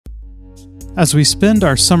As we spend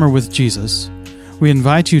our summer with Jesus, we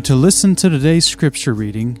invite you to listen to today's scripture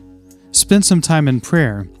reading, spend some time in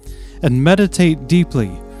prayer, and meditate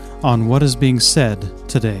deeply on what is being said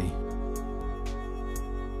today.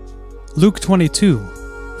 Luke 22,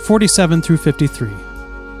 47 through 53.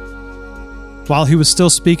 While he was still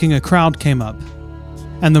speaking, a crowd came up,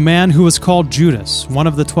 and the man who was called Judas, one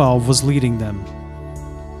of the 12, was leading them.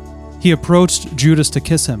 He approached Judas to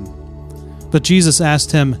kiss him, but Jesus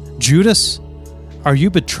asked him, "Judas, are you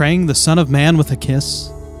betraying the Son of Man with a kiss?"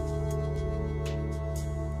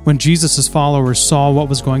 When Jesus' followers saw what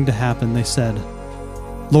was going to happen, they said,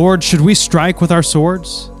 "Lord, should we strike with our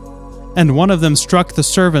swords?" And one of them struck the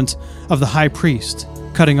servant of the high priest,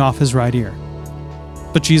 cutting off his right ear.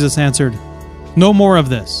 But Jesus answered, "No more of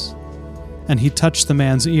this." And he touched the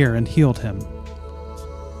man's ear and healed him.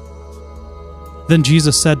 Then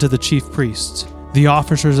Jesus said to the chief priests, the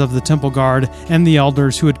officers of the temple guard, and the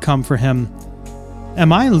elders who had come for him,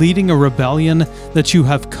 "Am I leading a rebellion that you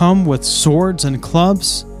have come with swords and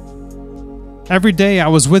clubs? Every day I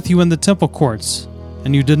was with you in the temple courts,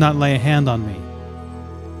 and you did not lay a hand on me.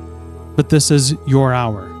 But this is your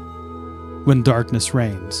hour, when darkness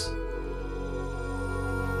reigns."